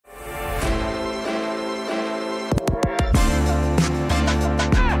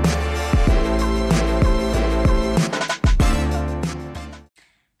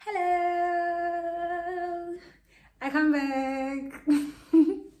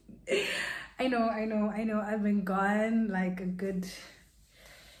I know. I've been gone like a good,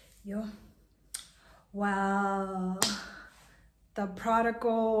 wow. The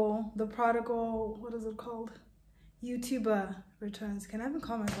prodigal, what is it called? YouTuber returns. Can I even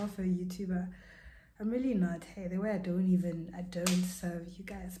call myself a YouTuber? I'm really not. Hey, the way I don't serve you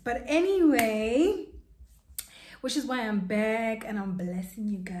guys. But anyway, which is why I'm back and I'm blessing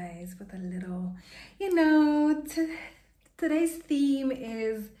you guys with a little, today's theme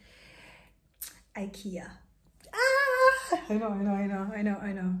is Ikea. I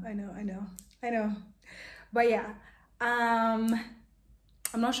know. But yeah, I'm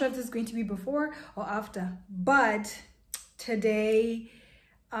not sure if this is going to be before or after, but today,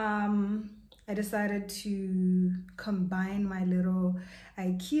 I decided to combine my little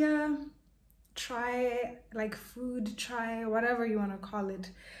Ikea food try, whatever you want to call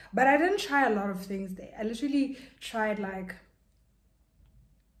it. But I didn't try a lot of things there. I literally tried like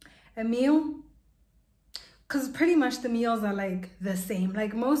a meal, because pretty much the meals are like the same.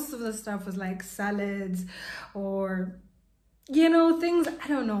 Like most of the stuff was like salads or things. I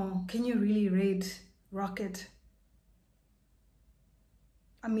don't know, can you really rate Rocket?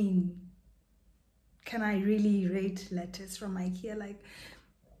 I mean, can I really rate lettuce from Ikea? Like,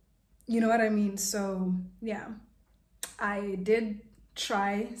 you know what I mean? So yeah, I did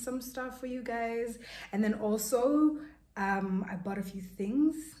try some stuff for you guys, and then also I bought a few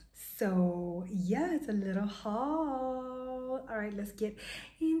things. So yeah, it's a little haul. All right, let's get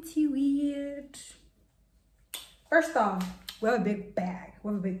into it. First off, we have a big bag.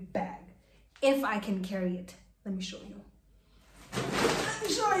 If I can carry it, let me show you.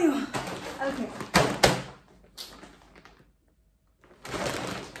 Okay.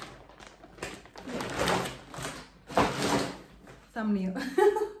 Thumbnail.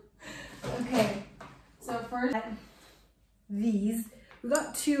 Okay, so first, these. We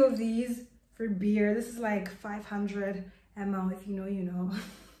got 2 of these for beer. This is like 500 ml. If you know, you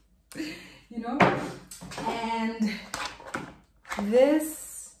know. And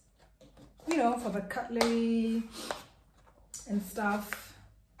this, for the cutlery and stuff.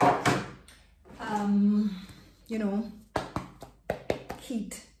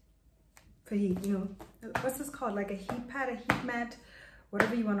 Heat. For heat, what's this called? Like a heat pad, a heat mat,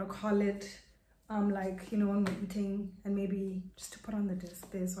 whatever you want to call it. When we're eating, and maybe just to put on the disc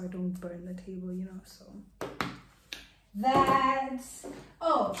there so I don't burn the table, so that's,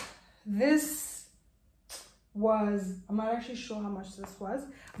 this was, I'm not actually sure how much this was,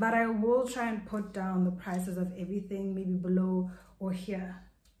 but I will try and put down the prices of everything, maybe below or here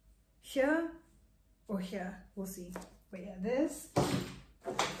or here, we'll see. But yeah, this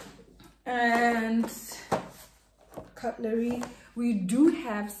and cutlery, we do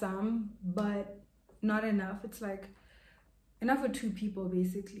have some, but not enough. It's like enough for 2 people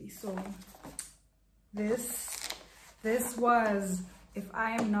basically. So this was, if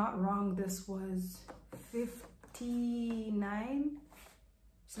I am not wrong, this was 59.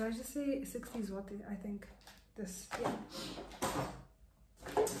 Should I just say 60 is what I think this, yeah.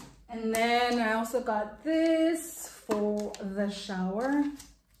 And then I also got this for the shower,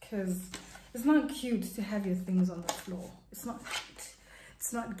 because it's not cute to have your things on the floor. It's not cute.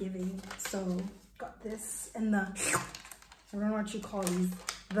 It's not giving. So got this and the, I don't know what you call these,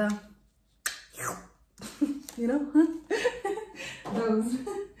 the those.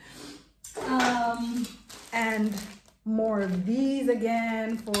 And more of these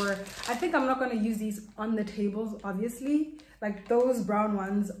again for, I think I'm not going to use these on the tables, obviously. Like those brown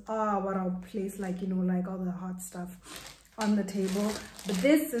ones are what I'll place, like like all the hot stuff on the table, but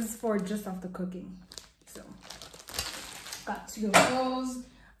this is for just after cooking. So got 2 of those.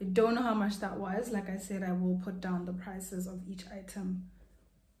 I don't know how much that was. Like I said, I will put down the prices of each item.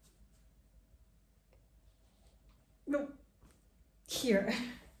 No, here.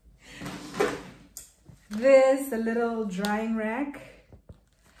 This, a little drying rack,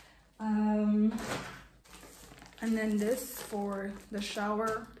 and then this for the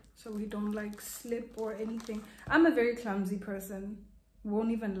shower, so we don't like slip or anything. I'm a very clumsy person,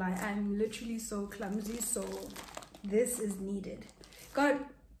 won't even lie. I'm literally so clumsy, so this is needed. Got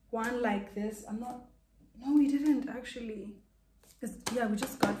one like this. No, we didn't actually. Yeah, we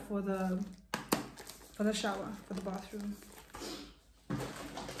just got for the shower, for the bathroom.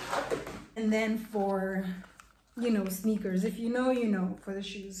 And then for, sneakers, if you know, for the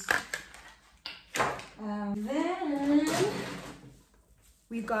shoes. Then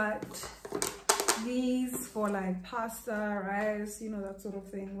we got these for like pasta, rice, that sort of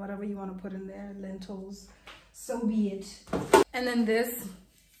thing, whatever you want to put in there, lentils, so be it. And then this,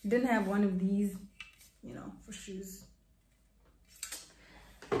 didn't have one of these, for shoes.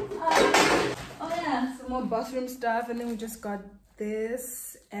 yeah, some more bathroom stuff, and then we just got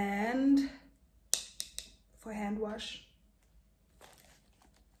this and for hand wash.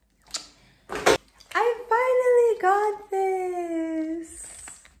 I finally got this.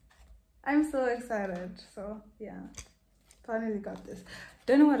 I'm so excited. So yeah, finally got this.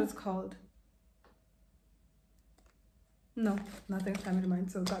 Don't know what it's called. No, nothing's coming to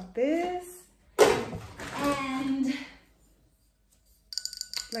mind. So got this, and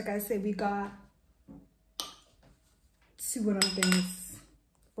like I said, we got two of them things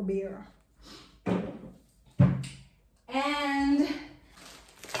for beer and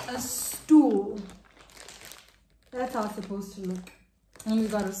a stool. That's how it's supposed to look. And we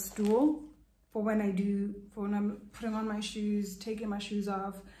got a stool for when I'm putting on my shoes, taking my shoes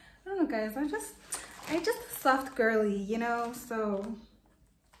off. I don't know, guys, I just a soft girly, you know, so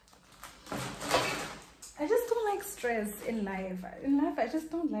I just don't like stress in life. I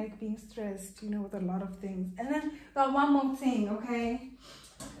just don't like being stressed, you know, with a lot of things. And then got one more thing, okay?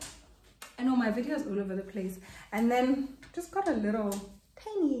 I know my video's all over the place. And then just got a little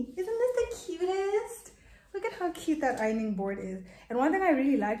tiny, isn't this the cutest? Look at how cute that ironing board is. And one thing I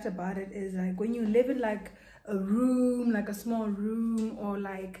really liked about it is like when you live in like a room, like a small room or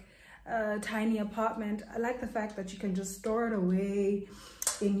like a tiny apartment, I like the fact that you can just store it away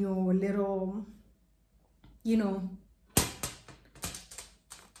in your little, you know,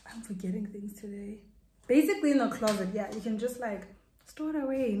 I'm forgetting things today. Basically in the closet, yeah, you can just like store it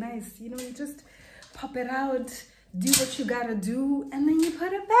away, nice. You know, you just pop it out, do what you gotta do, and then you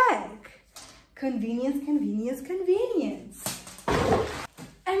put it back. Convenience, convenience, convenience.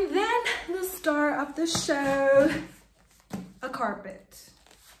 And then the star of the show, a carpet.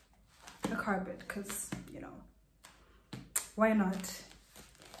 A carpet, because, you know, why not?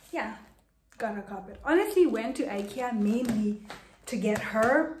 Yeah, got a carpet. Honestly, went to Ikea mainly to get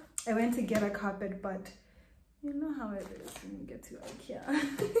her. I went to get a carpet, but you know how it is when you get to Ikea.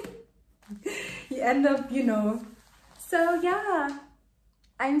 You end up, you know. So yeah,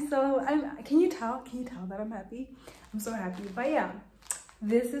 can you tell that I'm happy? I'm so happy. But yeah,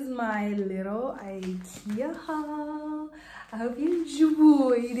 this is my little Ikea haul. I hope you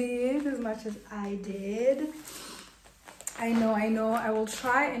enjoyed it as much as I did. I know, I will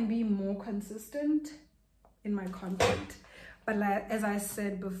try and be more consistent in my content. But like, as I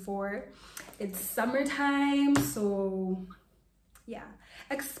said before, it's summertime, so yeah,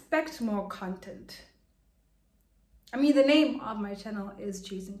 expect more content. I mean, the name of my channel is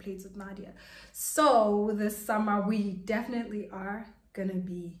Chasing Plates with Nadia. So this summer, we definitely are gonna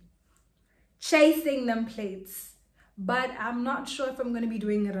be chasing them plates. But I'm not sure if I'm gonna be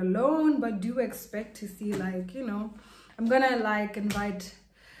doing it alone, but do expect to see, like, you know, I'm gonna like invite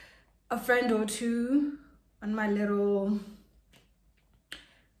a friend or two on my little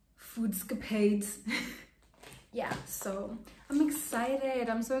foodscapades. Yeah, so I'm excited.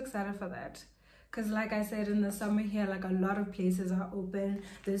 I'm so excited for that. Because like I said, in the summer here, like a lot of places are open.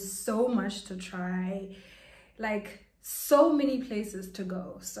 There's so much to try, like so many places to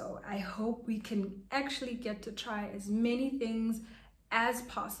go. So I hope we can actually get to try as many things as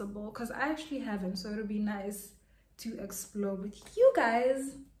possible, because I actually haven't. So it'll be nice to explore with you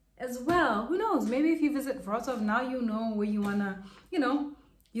guys as well. Who knows? Maybe if you visit Wrocław now, you know where you wanna, you know,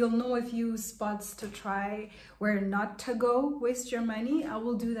 you'll know a few spots to try, where not to go, waste your money. I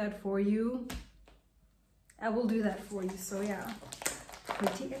will do that for you. I will do that for you. So yeah,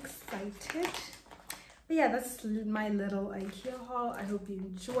 pretty excited. But yeah, that's my little Ikea haul. I hope you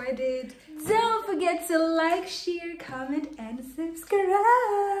enjoyed it. Don't forget to like, share, comment, and subscribe.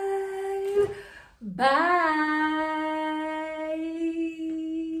 Bye.